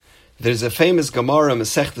There's a famous Gemara,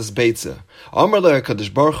 Masechtas Beitza. Amar le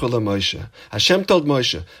HaKadosh Baruch Hu Moshe. Hashem told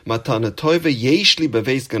Moshe, Matana Toiva yesh li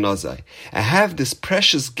beveis ganazai. I have this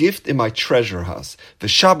precious gift in my treasure house.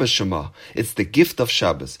 V'Shabbos Shema. It's the gift of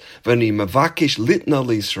Shabbos. V'ani mavakesh litna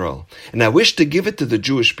l'Yisrael. And I wish to give it to the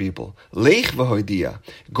Jewish people. Leich v'hoidia.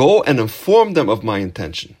 Go and inform them of my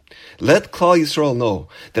intention. Let Klal Yisrael know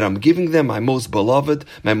that I'm giving them my most beloved,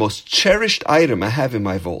 my most cherished item I have in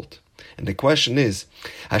my vault. And the question is,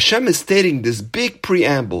 Hashem is stating this big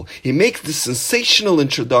preamble. He makes this sensational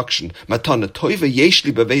introduction. Matana toiva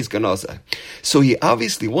yeshli beveis ganazai. So he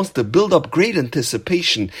obviously wants to build up great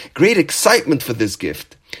anticipation, great excitement for this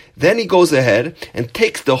gift. Then he goes ahead and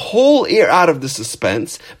takes the whole air out of the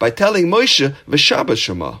suspense by telling Moshe v'Shabbos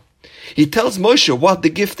Shema. He tells Moshe what the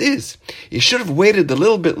gift is. He should have waited a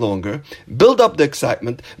little bit longer, build up the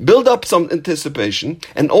excitement, build up some anticipation,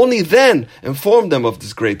 and only then inform them of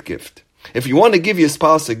this great gift. If you want to give your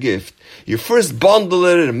spouse a gift, you first bundle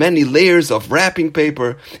it in many layers of wrapping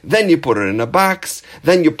paper, then you put it in a box,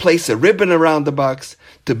 then you place a ribbon around the box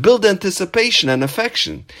to build anticipation and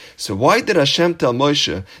affection. So why did Hashem tell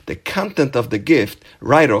Moshe the content of the gift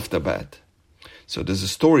right off the bat? So there's a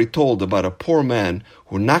story told about a poor man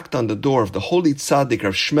who knocked on the door of the holy tzaddik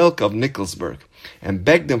Rav Shmelka of Nikolsburg and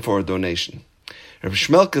begged him for a donation. Rav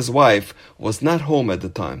Shmelka's wife was not home at the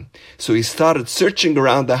time, so he started searching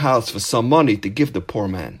around the house for some money to give the poor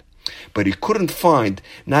man. But he couldn't find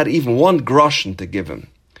not even one groschen to give him.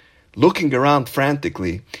 Looking around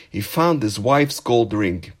frantically, he found his wife's gold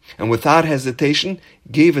ring, and without hesitation,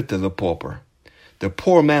 gave it to the pauper. The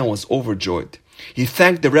poor man was overjoyed. He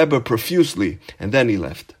thanked the Rebbe profusely, and then he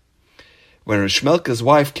left. When Rav Shmelka's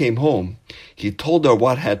wife came home, he told her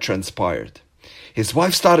what had transpired. His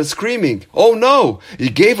wife started screaming, "Oh no, you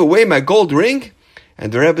gave away my gold ring?"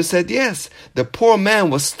 And the Rebbe said, "Yes, the poor man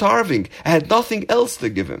was starving. I had nothing else to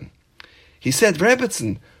give him." He said,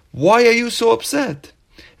 "Rebbetzin, why are you so upset?"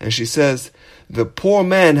 And she says, "The poor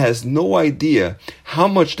man has no idea how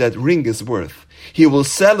much that ring is worth. He will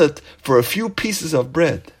sell it for a few pieces of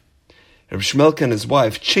bread." Reb Shmelka and his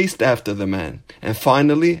wife chased after the man, and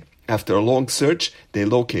finally, after a long search, they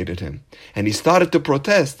located him. And he started to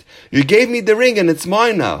protest, "You gave me the ring and it's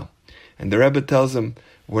mine now." And the Rebbe tells him,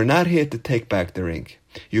 "We're not here to take back the ring.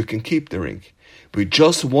 You can keep the ring. We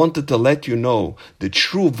just wanted to let you know the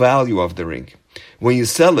true value of the ring. When you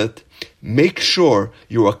sell it, make sure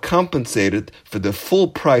you are compensated for the full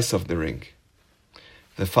price of the ring."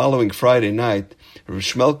 The following Friday night, Reb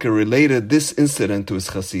Shmelka related this incident to his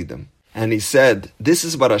Hasidim. And he said, this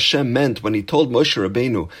is what Hashem meant when he told Moshe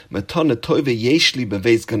Rabbeinu, Matana toive yeshli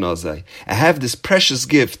beveis ganazai. I have this precious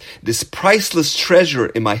gift, this priceless treasure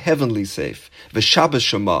in my heavenly safe. V'Shabbos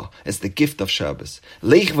Shema, as the gift of Shabbos.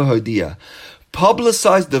 Leich v'hodia.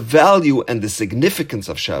 Publicize the value and the significance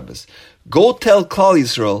of Shabbos. Go tell Klal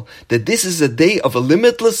Yisrael that this is a day of a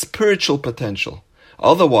limitless spiritual potential.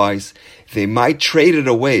 Otherwise, they might trade it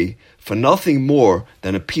away for nothing more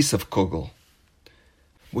than a piece of kugel.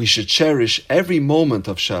 We should cherish every moment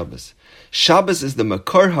of Shabbos. Shabbos is the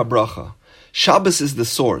Makor HaBracha. Shabbos is the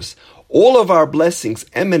source. All of our blessings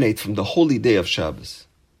emanate from the holy day of Shabbos.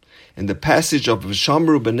 In the passage of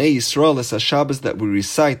V'Shamru B'nai Yisrael es HaShabbos that we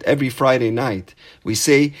recite every Friday night, we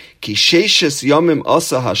say, Ki sheishes yomim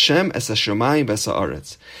asa Hashem es hashamayim v'es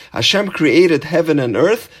haaretz. Hashem created heaven and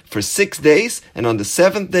earth for 6 days, and on the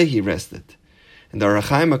 7th day He rested. And the Ohr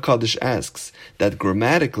HaChaim HaKadosh asks that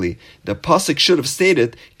grammatically, the pasuk should have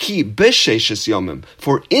stated, Ki b'sheishes yomim,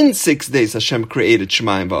 for in 6 days Hashem created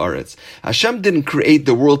Shemayim v'aretz. Hashem didn't create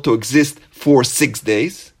the world to exist for 6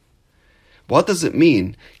 days. What does it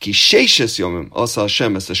mean? Ki sheishes yomim asa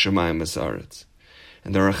Hashem es hashamayim v'aretz.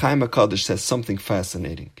 And the Ohr HaChaim HaKadosh says something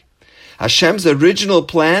fascinating. Hashem's original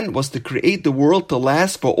plan was to create the world to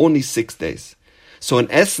last for only 6 days. So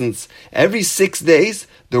in essence, every 6 days,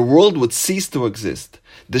 the world would cease to exist.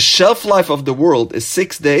 The shelf life of the world is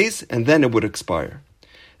 6 days, and then it would expire.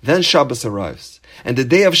 Then Shabbos arrives, and the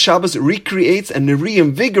day of Shabbos recreates and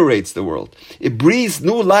reinvigorates the world. It breathes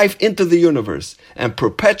new life into the universe, and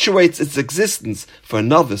perpetuates its existence for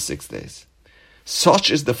another 6 days.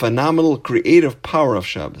 Such is the phenomenal creative power of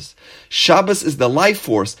Shabbos. Shabbos is the life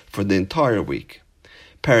force for the entire week.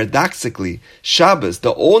 Paradoxically, Shabbos,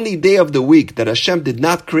 the only day of the week that Hashem did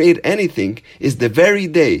not create anything, is the very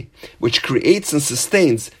day which creates and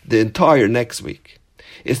sustains the entire next week.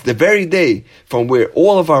 It's the very day from where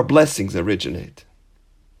all of our blessings originate.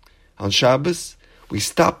 On Shabbos, we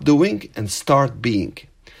stop doing and start being.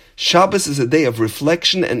 Shabbos is a day of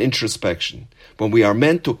reflection and introspection, when we are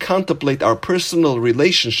meant to contemplate our personal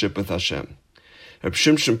relationship with Hashem. Reb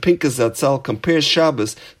Shimshon Pinkus Zatzal compares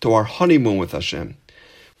Shabbos to our honeymoon with Hashem.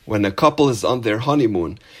 When a couple is on their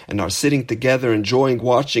honeymoon and are sitting together enjoying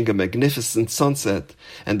watching a magnificent sunset,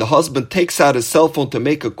 and the husband takes out his cell phone to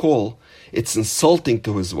make a call, it's insulting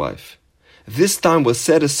to his wife. This time was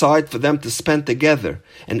set aside for them to spend together,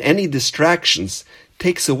 and any distractions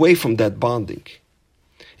takes away from that bonding.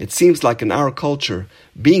 It seems like in our culture,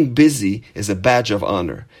 being busy is a badge of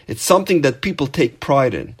honor. It's something that people take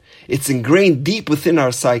pride in. It's ingrained deep within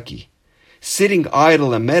our psyche. Sitting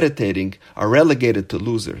idle and meditating are relegated to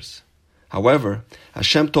losers. However,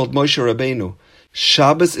 Hashem told Moshe Rabbeinu,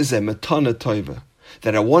 Shabbos is a metana toiva,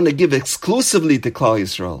 that I want to give exclusively to Klal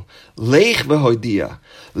Yisrael. Leich v'hodia.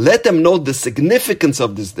 Let them know the significance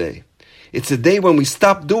of this day. It's a day when we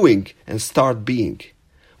stop doing and start being.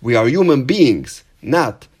 We are human beings,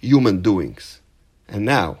 not human doings. And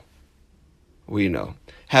now, we know.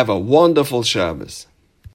 Have a wonderful Shabbos.